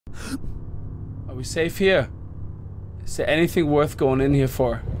Are we safe here? Is there anything worth going in here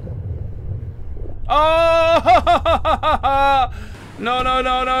for? Oh! No, no,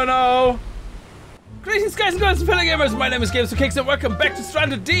 no, no, no. Greetings guys and girls and fellow gamers, my name is Games for Kicks and welcome back to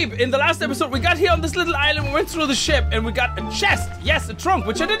Stranded Deep. In the last episode we got here on this little island, we went through the ship and we got a chest, yes, a trunk,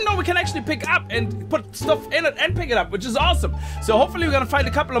 which I didn't know we can actually pick up and put stuff in it and pick it up, which is awesome. So hopefully we're gonna find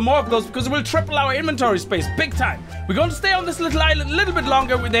a couple of more of those because it will triple our inventory space, big time. We're going to stay on this little island a little bit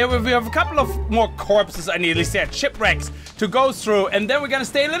longer. We have a couple of more corpses, I nearly said, shipwrecks to go through, and then we're gonna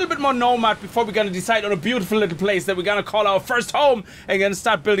stay a little bit more nomad before we're gonna decide on a beautiful little place that we're gonna call our first home and gonna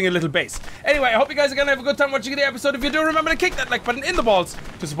start building a little base. Anyway, I hope you guys are gonna have a good time watching the episode. If you do, remember to kick that like button in the balls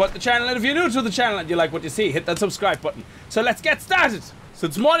to support the channel, and if you're new to the channel and you like what you see, hit that subscribe button. So let's get started. So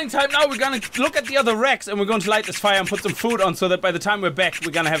it's morning time now. We're gonna look at the other wrecks and we're going to light this fire and put some food on so that by the time we're back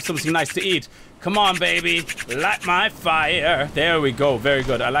we're gonna have something nice to eat. Come on baby, light my fire. There we go, very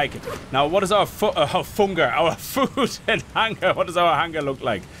good, I like it. Now what is our hunger, our food and hunger, what does our hunger look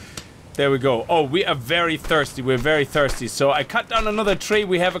like? There we go. Oh, we are very thirsty, we're very thirsty. So I cut down another tree.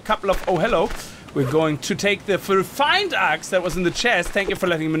 We have a couple of, oh hello. We're going to take the refined axe that was in the chest. Thank you for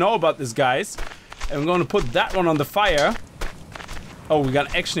letting me know about this, guys. And we're going to put that one on the fire. Oh, we're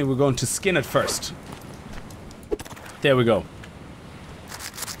going to skin it first. There we go.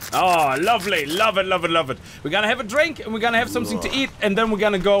 Oh, lovely. Love it, love it, love it. We're gonna have a drink and we're gonna have something to eat, and then we're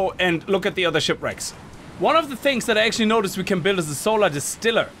gonna go and look at the other shipwrecks. One of the things that I actually noticed we can build is a solar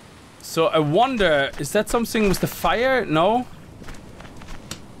distiller. So I wonder, is that something with the fire? No?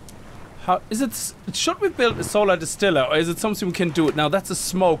 How is it? Should we build a solar distiller, or is it something we can do? Now that's a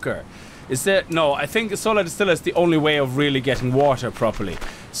smoker. Is there? No, I think a solar distiller is the only way of really getting water properly.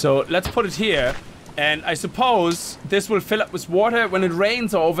 So let's put it here, and I suppose this will fill up with water when it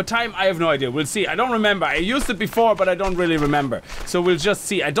rains or over time. I have no idea. We'll see. I don't remember. I used it before, but I don't really remember. So we'll just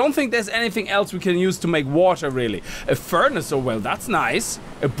see. I don't think there's anything else we can use to make water really. A furnace. Oh well, that's nice.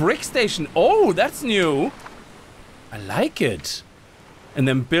 A brick station. Oh, that's new. I like it. And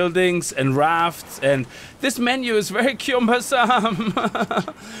then buildings and rafts, and this menu is very cumbersome.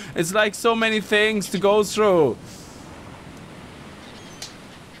 It's like so many things to go through.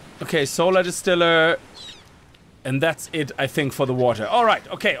 Okay, solar distiller, and that's it, I think, for the water. All right,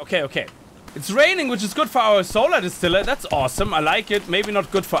 okay. It's raining, which is good for our solar distiller. That's awesome, I like it. Maybe not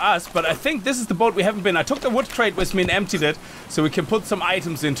good for us, but I think this is the boat we haven't been. I took the wood crate with me and emptied it, so we can put some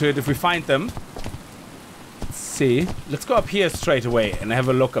items into it if we find them. See, let's go up here straight away and have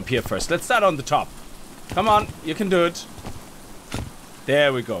a look up here first. Let's start on the top. Come on, you can do it.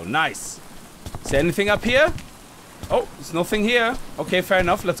 There we go, nice. Is there anything up here? Oh, there's nothing here. Okay, fair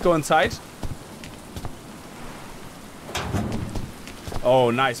enough, let's go inside.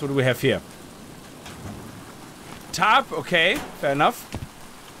 Oh, nice, what do we have here? Tarp, okay, fair enough.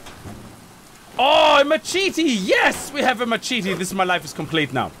 Oh, a machete, yes, we have a machete. This, my life is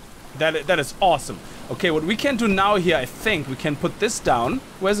complete now. That is awesome. Okay, what we can do now here, I think, we can put this down.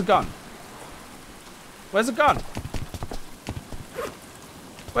 Where's it gone? Where's it gone?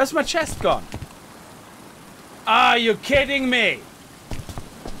 Where's my chest gone? Are you kidding me?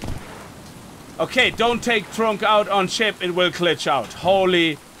 Okay, don't take trunk out on ship, it will glitch out.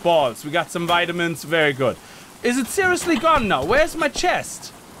 Holy balls, we got some vitamins, very good. Is it seriously gone now? Where's my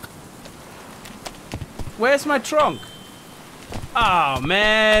chest? Where's my trunk? Oh,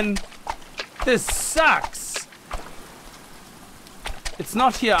 man. This sucks. It's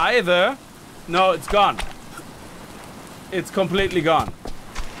not here either. No, it's gone. It's completely gone.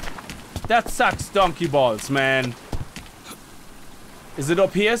 That sucks donkey balls, man. Is it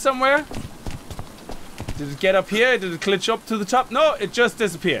up here somewhere? Did it get up here? Did it glitch up to the top? No, it just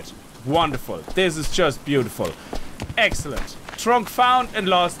disappeared. Wonderful. This is just beautiful. Excellent. Trunk found and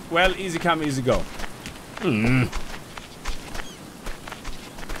lost. Well, easy come, easy go.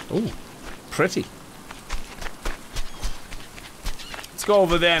 Oh. Pretty. Let's go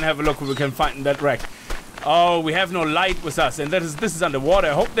over there and have a look what we can find in that wreck. Oh, we have no light with us, and this is underwater.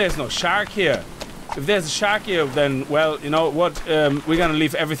 I hope there's no shark here. If there's a shark here, then, well, you know what? We're gonna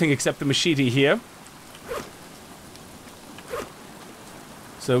leave everything except the machete here.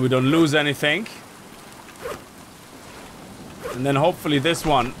 So we don't lose anything. And then hopefully this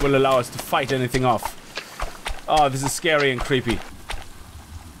one will allow us to fight anything off. Oh, this is scary and creepy.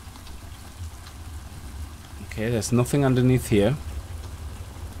 Okay, there's nothing underneath here.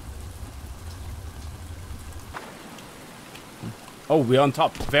 Oh, we're on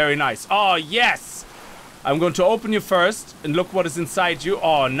top. Very nice. Oh, yes! I'm going to open you first and look what is inside you.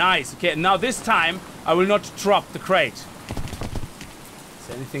 Oh, nice. Okay, now this time I will not drop the crate. Is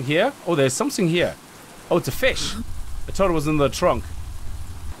there anything here? Oh, there's something here. Oh, it's a fish. I thought it was in the trunk.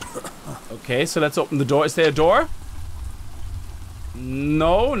 Okay, so let's open the door. Is there a door?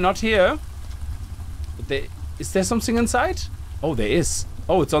 No, not here. But is there something inside? Oh, there is.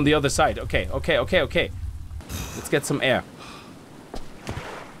 Oh, it's on the other side. Okay, okay, okay, okay. Let's get some air.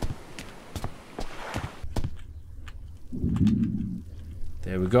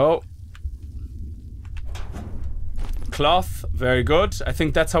 There we go. Cloth, very good. I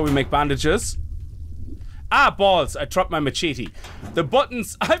think that's how we make bandages. Ah, balls, I dropped my machete. The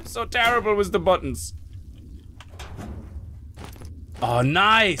buttons, I'm so terrible with the buttons. Oh,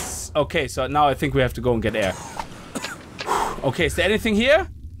 nice. Okay, so now I think we have to go and get air. Okay, is there anything here?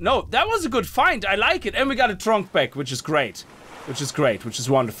 No, that was a good find. I like it. And we got a trunk back, which is great. Which is great, which is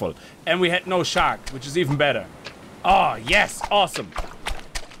wonderful. And we had no shark, which is even better. Oh, yes, awesome.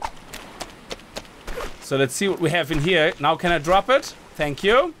 So let's see what we have in here. Now can I drop it? Thank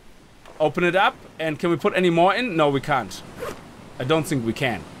you. Open it up. And can we put any more in? No, we can't. I don't think we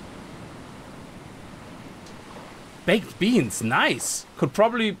can. Baked beans, nice. Could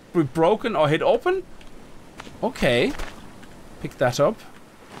probably be broken or hit open. Okay. Pick that up.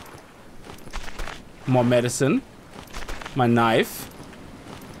 More medicine. My knife.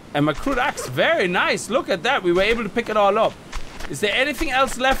 And my crude axe. Very nice. Look at that. We were able to pick it all up. Is there anything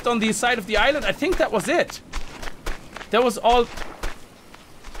else left on the side of the island? I think that was it. That was all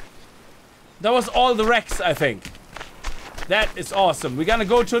the wrecks, I think. That is awesome. We're gonna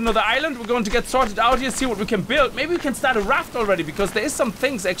go to another island. We're going to get sorted out here, see what we can build. Maybe we can start a raft already, because there is some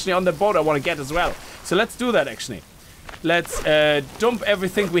things actually on the boat I want to get as well. So let's do that actually. Let's dump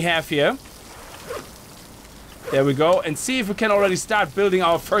everything we have here. There we go. And see if we can already start building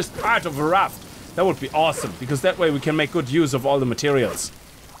our first part of a raft. That would be awesome, because that way we can make good use of all the materials.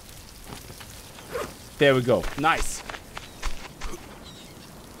 There we go. Nice.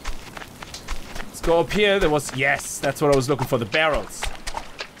 Let's go up here. There was... Yes, that's what I was looking for. The barrels.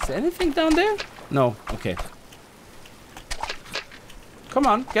 Is there anything down there? No. Okay. Come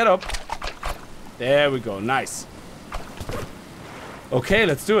on. Get up. There we go. Nice. Okay,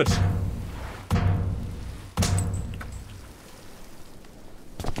 let's do it.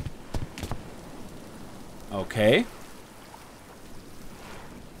 Okay.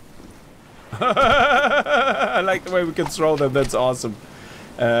 I like the way we can throw them. That's awesome.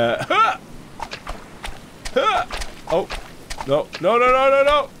 Oh. No. No, no, no,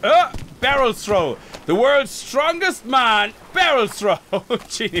 no, no. Barrel throw. The world's strongest man. Barrel throw.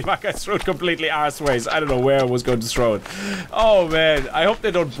 Genie, my guy threw it completely arseways. I don't know where I was going to throw it. Oh, man. I hope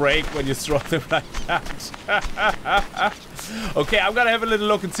they don't break when you throw them like that. Okay, I'm gonna have a little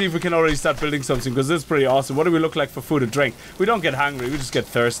look and see if we can already start building something, because this is pretty awesome. What do we look like for food and drink? We don't get hungry, we just get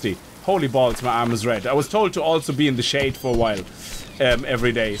thirsty. Holy balls, my arm is red. I was told to also be in the shade for a while.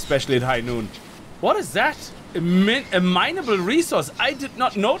 Every day, especially at high noon. What is that? A mineable resource. I did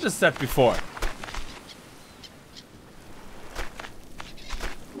not notice that before.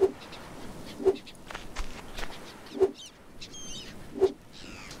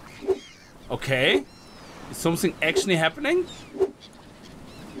 Okay. Is something actually happening?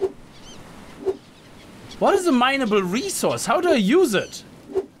 What is a mineable resource? How do I use it?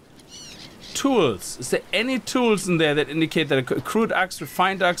 Tools. Is there any tools in there that indicate that a crude axe,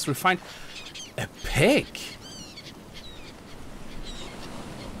 refined... A pig?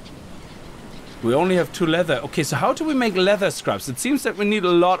 We only have 2 leather. Okay, so how do we make leather scraps? It seems that we need a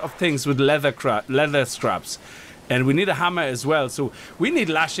lot of things with leather scraps. And we need a hammer as well. So we need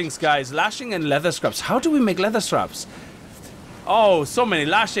lashings, guys. Lashing and leather scraps. How do we make leather scraps? Oh, so many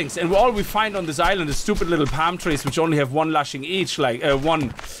lashings. And all we find on this island is stupid little palm trees, which only have 1 lashing each. Like,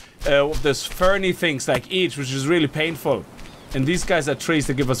 one of those ferny things, like, each, which is really painful. And these guys are trees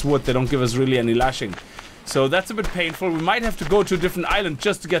that give us wood. They don't give us really any lashing. So that's a bit painful. We might have to go to a different island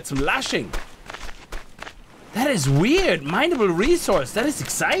just to get some lashing. That is weird. Mineable resource. That is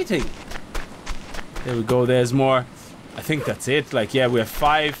exciting. There we go. There's more. I think that's it. Like, yeah, we have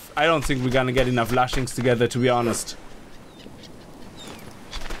 5. I don't think we're gonna get enough lashings together, to be honest.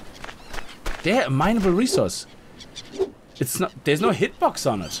 There, a mineable resource. It's not. There's no hitbox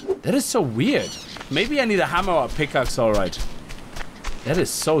on it. That is so weird. Maybe I need a hammer or a pickaxe. All right. That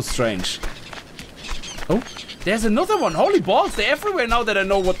is so strange. Oh, there's another one. Holy balls! They're everywhere now that I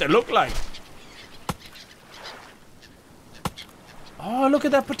know what they look like. Oh, look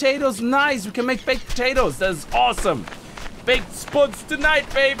at that, potatoes. Nice. We can make baked potatoes. That is awesome. Baked spuds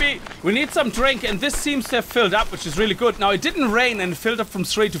tonight, baby. We need some drink, and this seems to have filled up, which is really good. Now, it didn't rain, and it filled up from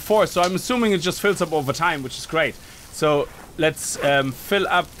 3 to 4, so I'm assuming it just fills up over time, which is great. So, let's fill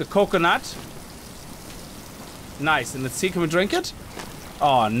up the coconut. Nice. And let's see, can we drink it?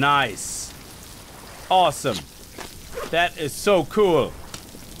 Oh, nice. Awesome. That is so cool.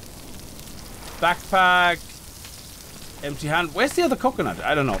 Backpack. Empty hand. Where's the other coconut?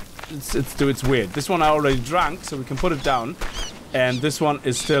 I don't know. It's weird. This one I already drank, so we can put it down. And this one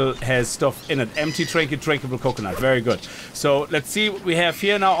is still has stuff in it. Empty trinket, drinkable coconut. Very good. So let's see what we have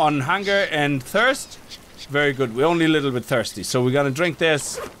here now on hunger and thirst. Very good. We're only a little bit thirsty. So we're gonna drink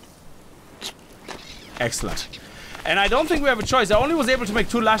this. Excellent. And I don't think we have a choice. I only was able to make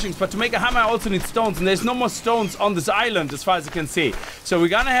 2 lashings, but to make a hammer I also need stones. And there's no more stones on this island as far as I can see. So we're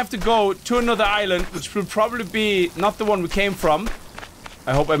gonna have to go to another island, which will probably be not the one we came from.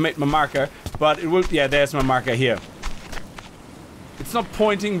 I hope I made my marker. But it will... Yeah, there's my marker here. It's not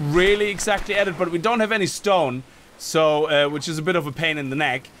pointing really exactly at it, but we don't have any stone. So, which is a bit of a pain in the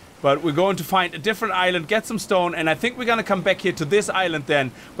neck. But we're going to find a different island, get some stone. And I think we're gonna come back here to this island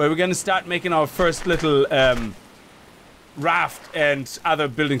then, where we're gonna start making our first little... raft and other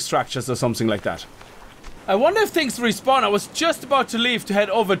building structures or something like that. I wonder if things respawn. I was just about to leave to head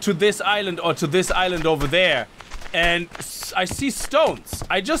over to this island or to this island over there, and I see stones.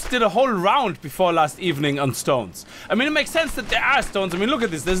 I just did a whole round before last evening on stones. I mean, it makes sense that there are stones. I mean, look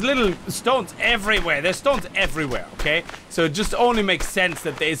at this. There's little stones everywhere. There's stones everywhere, okay? So it just only makes sense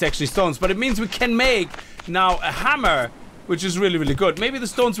that there is actually stones, but it means we can make now a hammer, which is really, really good. Maybe the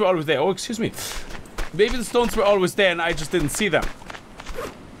stones were always there. Oh, excuse me. Maybe the stones were always there and I just didn't see them.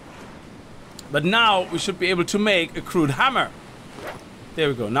 But now we should be able to make a crude hammer. There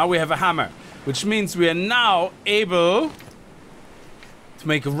we go. Now we have a hammer. Which means we are now able to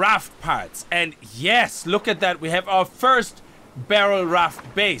make raft parts. And yes, look at that. We have our first barrel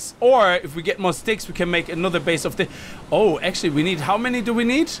raft base. Or if we get more sticks, we can make another base of the... Oh, actually, we need... How many do we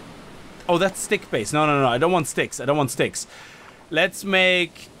need? Oh, that's stick base. No, no, no. I don't want sticks. I don't want sticks. Let's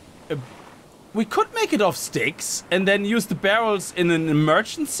make... We could make it off sticks and then use the barrels in an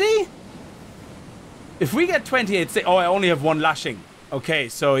emergency. If we get 28 sticks... Oh, I only have 1 lashing. Okay,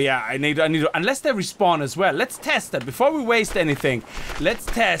 so yeah, I need to... Unless they respawn as well. Let's test that. Before we waste anything, let's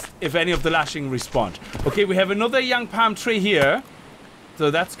test if any of the lashing respawned. Okay, we have another young palm tree here.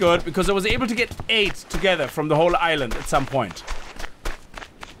 So that's good, because I was able to get 8 together from the whole island at some point.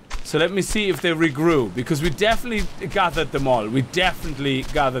 So let me see if they regrew, because we definitely gathered them all. We definitely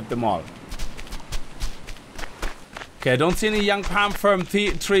gathered them all. Okay, I don't see any young palm firm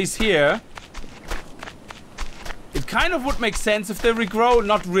trees here. It kind of would make sense if they regrow.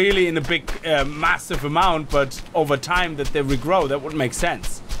 Not really in a big, massive amount, but over time that they regrow. That would make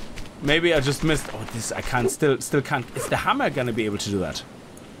sense. Maybe I just missed... Oh, this... I can't... Still can't... Is the hammer gonna be able to do that?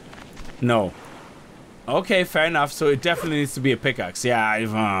 No. Okay, fair enough. So it definitely needs to be a pickaxe.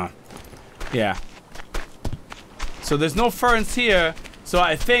 Yeah, yeah. So there's no ferns here. So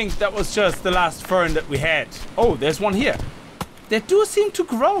I think that was just the last fern that we had. Oh, there's one here. They do seem to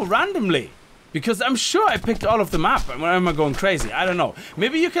grow randomly. Because I'm sure I picked all of them up. Or am I going crazy? I don't know.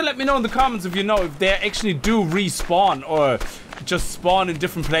 Maybe you can let me know in the comments if you know if they actually do respawn or just spawn in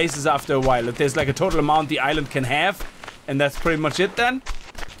different places after a while. If there's like a total amount the island can have. And that's pretty much it then.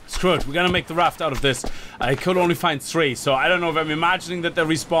 Screw it. We're gonna make the raft out of this. I could only find 3. So I don't know if I'm imagining that they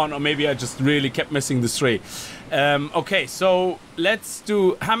respawn or maybe I just really kept missing the 3. Okay, so let's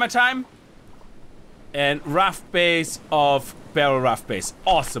do hammer time. And raft base of barrel raft base.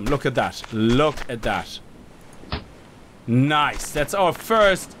 Awesome. Look at that. Look at that. Nice. That's our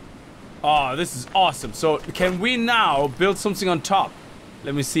first. Oh, this is awesome. So can we now build something on top?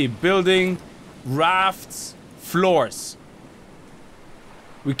 Let me see. Building, rafts, floors.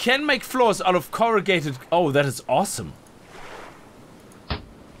 We can make floors out of corrugated. Oh, that is awesome.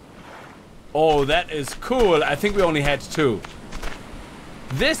 Oh, that is cool. I think we only had 2.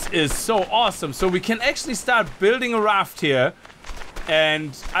 This is so awesome. So we can actually start building a raft here.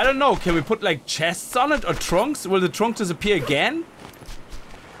 And I don't know, can we put like chests on it or trunks? Will the trunk disappear again?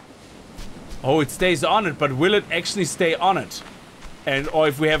 Oh, it stays on it, but will it actually stay on it? And or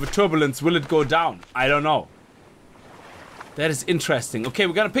if we have a turbulence, will it go down? I don't know. That is interesting. Okay,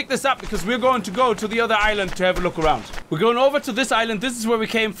 we're gonna pick this up because we're going to go to the other island to have a look around. We're going over to this island. This is where we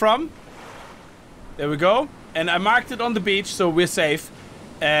came from. There we go. And I marked it on the beach, so we're safe.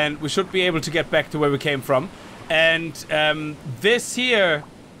 And we should be able to get back to where we came from. And this here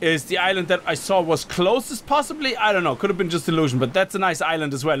is the island that I saw was closest, possibly. I don't know. Could have been just illusion, but that's a nice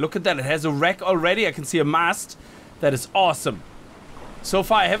island as well. Look at that. It has a wreck already. I can see a mast. That is awesome. So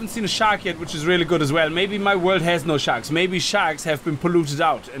far, I haven't seen a shark yet, which is really good as well. Maybe my world has no sharks. Maybe sharks have been polluted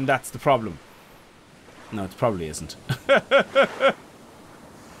out, and that's the problem. No, it probably isn't.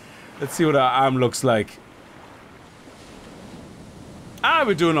 Let's see what our arm looks like. Ah,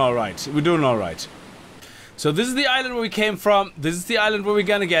 we're doing all right. We're doing all right. So this is the island where we came from. This is the island where we're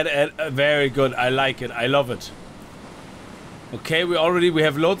gonna get at. Very good. I like it. I love it. Okay, we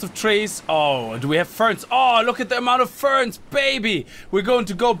have loads of trees. Oh, do we have ferns? Oh, look at the amount of ferns, baby. We're going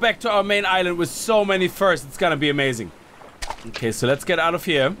to go back to our main island with so many ferns. It's gonna be amazing. Okay, so let's get out of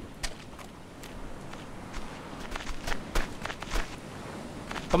here.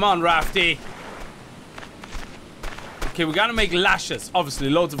 Come on, Rafty. Okay, we're gonna make lashes. Obviously,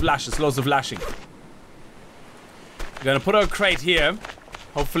 loads of lashes, loads of lashing. We're gonna put our crate here.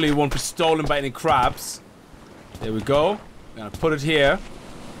 Hopefully it won't be stolen by any crabs. There we go. We're gonna put it here.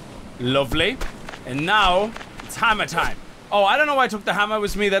 Lovely. And now, it's hammer time. Oh, I don't know why I took the hammer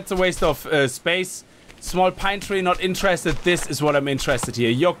with me. That's a waste of space. Small pine tree, not interested. This is what I'm interested here.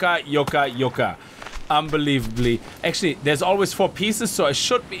 Yucca, yucca, yucca. Unbelievably. Actually, there's always 4 pieces, so I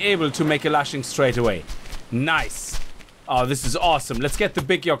should be able to make a lashing straight away. Nice. Oh, this is awesome. Let's get the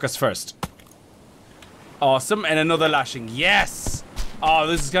big yuccas first. Awesome. And another lashing. Yes! Oh,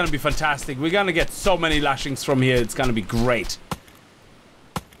 this is gonna be fantastic. We're gonna get so many lashings from here. It's gonna be great.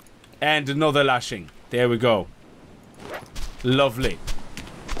 And another lashing. There we go. Lovely.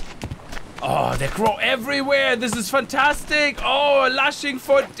 Oh, they grow everywhere. This is fantastic. Oh, a lashing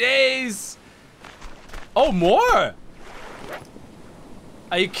for days. Oh, more.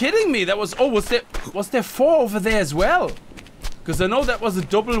 Are you kidding me? That was... Oh, was there 4 over there as well? Because I know that was a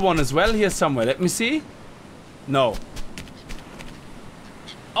double one as well here somewhere. Let me see. No.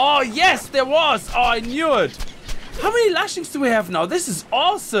 Oh, yes, there was. Oh, I knew it. How many lashings do we have now? This is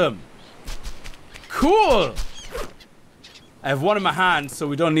awesome. Cool. I have 1 in my hand, so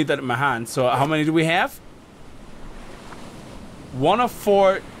we don't need that in my hand. So how many do we have? 1 of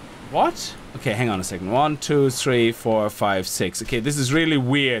 4. What? Okay, hang on a second. 1, 2, 3, 4, 5, 6. Okay, this is really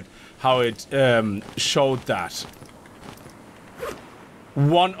weird how it showed that.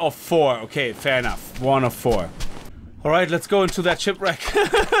 1 of 4. Okay, fair enough. 1 of 4. Alright, let's go into that shipwreck.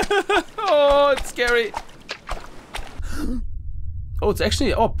 Oh, it's scary. Oh, it's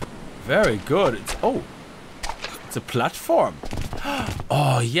actually up. Very good. It's a platform.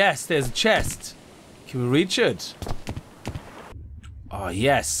 Oh, yes, there's a chest. Can we reach it? Oh,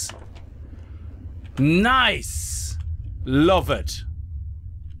 yes. Nice. Love it.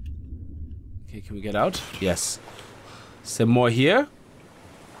 Okay, can we get out? Yes. Is there more here?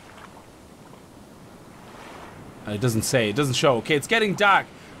 It doesn't say. It doesn't show. Okay, it's getting dark.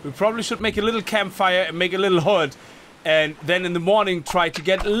 We probably should make a little campfire and make a little hood. And then in the morning try to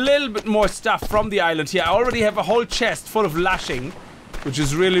get a little bit more stuff from the island here. I already have a whole chest full of lashing, which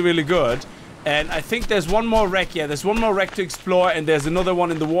is really, really good. And I think there's one more wreck. Yeah, there's one more wreck to explore, and there's another one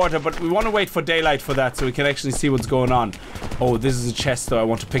in the water. But we want to wait for daylight for that so we can actually see what's going on. Oh, this is a chest, though. I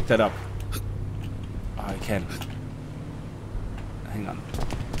want to pick that up. Oh, I can. Hang on.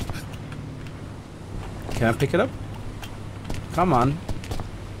 Can I pick it up? Come on.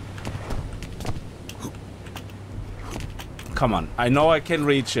 Come on. I know I can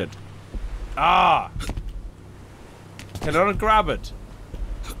reach it. Ah! Can I not grab it?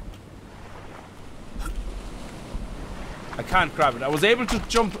 I can't grab it. I was able to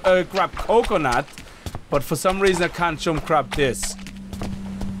jump, grab coconut, but for some reason I can't jump grab this.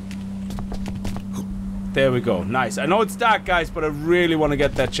 There we go. Nice. I know it's dark, guys, but I really want to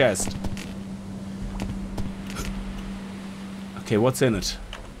get that chest. Okay, what's in it?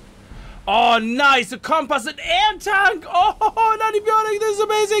 Oh, nice! A compass, an air tank! Oh, an antibiotic! This is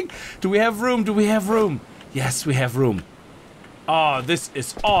amazing! Do we have room? Do we have room? Yes, we have room. Oh, this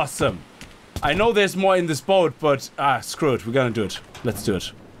is awesome. I know there's more in this boat, but... screw it. We're gonna do it. Let's do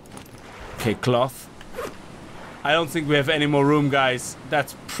it. Okay, cloth. I don't think we have any more room, guys.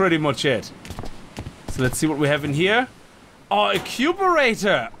 That's pretty much it. So let's see what we have in here. Oh, a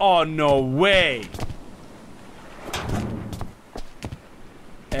cuberator! Oh, no way!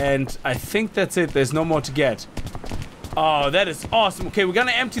 And I think that's it. There's no more to get. Oh, that is awesome. Okay, we're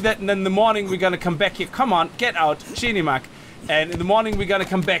gonna empty that, and then in the morning we're gonna come back here. Come on, get out, Genie Mac. And in the morning we're gonna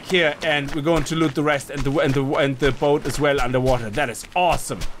come back here, and we're going to loot the rest and the boat as well underwater. That is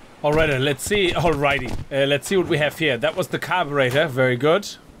awesome. Alrighty, let's see. Alrighty, let's see what we have here. That was the carburetor. Very good.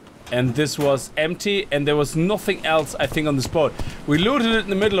 And this was empty, and there was nothing else, I think, on this boat. We looted it in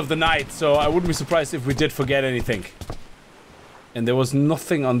the middle of the night, so I wouldn't be surprised if we did forget anything. And there was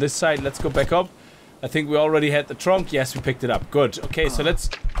nothing on this side. Let's go back up. I think we already had the trunk. Yes, we picked it up. Good. Okay, so let's...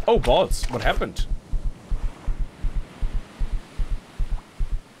 Oh, balls. What happened?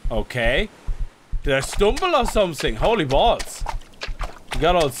 Okay. Did I stumble or something? Holy balls. You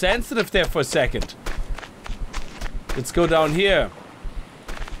got all sensitive there for a second. Let's go down here.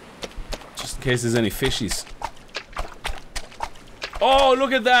 Just in case there's any fishies. Oh,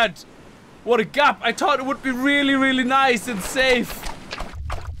 look at that. What a gap. I thought it would be really, really nice and safe.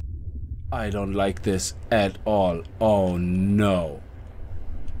 I don't like this at all. Oh no.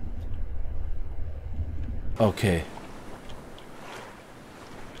 Okay.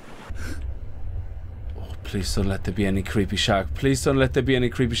 Oh, please don't let there be any creepy shark. Please don't let there be any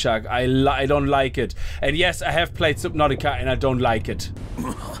creepy shark. I don't like it. And yes, I have played Subnautica and I don't like it.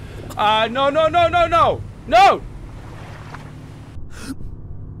 No, no, no, no, no! No!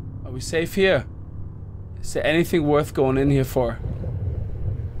 Are we safe here? Is there anything worth going in here for?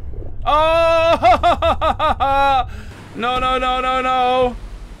 Oh! No, no, no, no, no!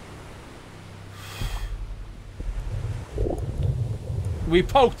 We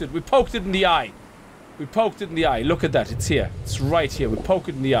poked it. We poked it in the eye. We poked it in the eye. Look at that. It's here. It's right here. We poke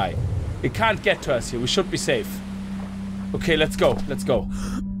it in the eye. It can't get to us here. We should be safe. Okay, let's go. Let's go.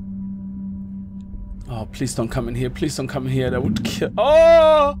 Oh, please don't come in here. Please don't come in here. That would kill.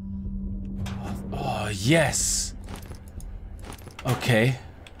 Oh! Oh, yes. Okay.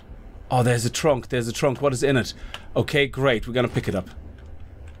 Oh, there's a trunk. There's a trunk. What is in it? Okay, great. We're gonna pick it up.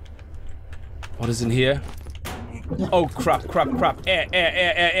 What is in here? Oh, crap, crap, crap. Air, air,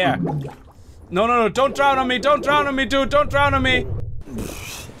 air, air, air. No, no, no. Don't drown on me. Don't drown on me, dude. Don't drown on me.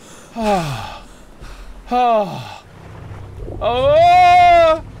 Oh. Oh.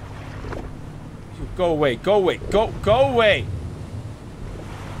 Oh. You go away. Go away. Go away.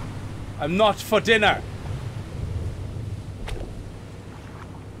 I'm not for dinner.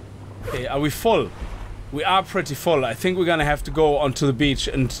 Okay, are we full? We are pretty full. I think we're gonna have to go onto the beach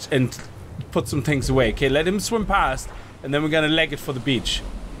and put some things away. Okay, let him swim past, and then we're gonna leg it for the beach.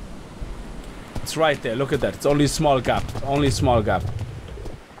 It's right there. Look at that. It's only a small gap. Only a small gap.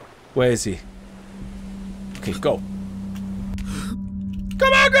 Where is he? Okay, go.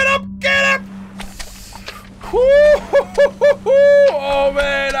 Come on, get up! Get up! Oh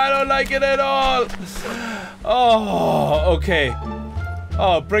man, I don't like it at all. Oh, okay.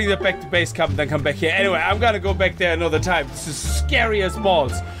 Oh, bring that back to base camp and then come back here. Anyway, I'm gonna go back there another time. This is scary as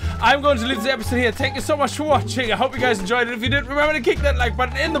balls. I'm going to leave this episode here. Thank you so much for watching. I hope you guys enjoyed it. If you did, remember to kick that like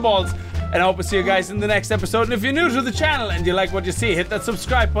button in the balls. And I hope to see you guys in the next episode. And if you're new to the channel and you like what you see, hit that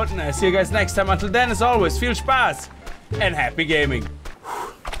subscribe button. And I'll see you guys next time. Until then, as always, Viel Spaß and happy gaming.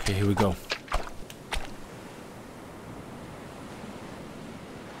 Okay, here we go.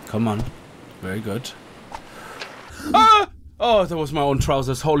 Come on. Very good. Ah! Oh, that was my own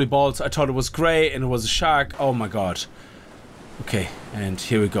trousers. Holy balls. I thought it was grey and it was a shark. Oh my god. Okay, and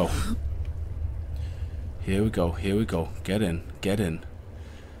here we go. Here we go. Here we go. Get in. Get in.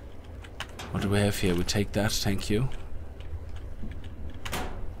 What do we have here? We take that. Thank you.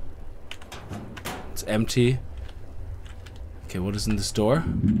 It's empty. Okay, what is in this door?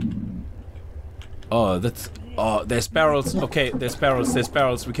 Oh, that's... Oh, there's barrels. Okay, there's barrels. There's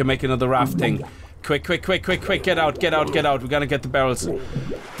barrels. We can make another raft thing. Quick, quick, quick, quick, quick. Get out, get out, get out. We're gonna get the barrels.